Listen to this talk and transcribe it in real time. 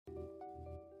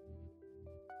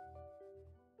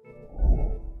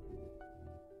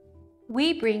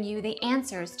We bring you the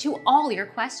answers to all your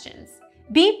questions.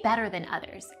 Be better than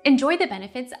others. Enjoy the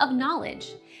benefits of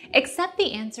knowledge. Accept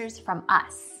the answers from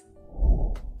us.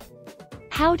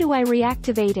 How do I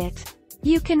reactivate it?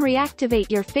 You can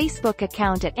reactivate your Facebook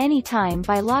account at any time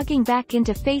by logging back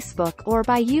into Facebook or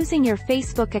by using your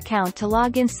Facebook account to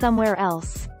log in somewhere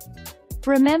else.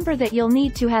 Remember that you'll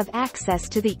need to have access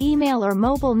to the email or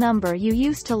mobile number you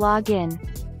used to log in.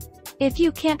 If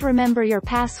you can't remember your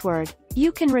password,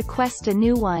 you can request a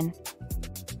new one.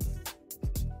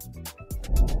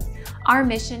 Our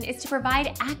mission is to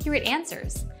provide accurate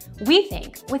answers. We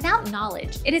think without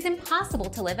knowledge, it is impossible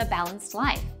to live a balanced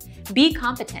life. Be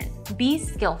competent, be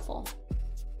skillful.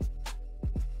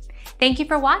 Thank you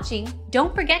for watching.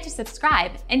 Don't forget to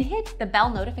subscribe and hit the bell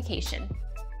notification.